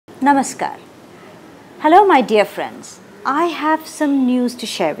Namaskar. Hello my dear friends. I have some news to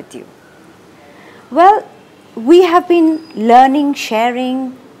share with you. Well, we have been learning,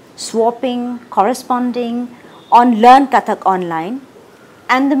 sharing, swapping, corresponding on Learn Kathak Online,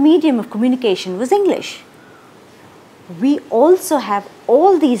 and the medium of communication was English. We also have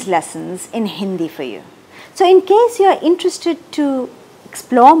all these lessons in Hindi for you. So in case you are interested to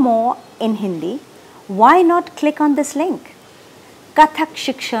explore more in Hindi, why not click on this link? Kathak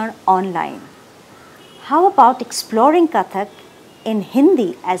Shikshan Online. How about exploring Kathak in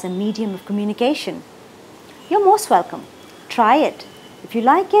Hindi as a medium of communication? You're most welcome. Try it. If you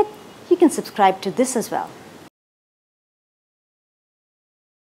like it, you can subscribe to this as well.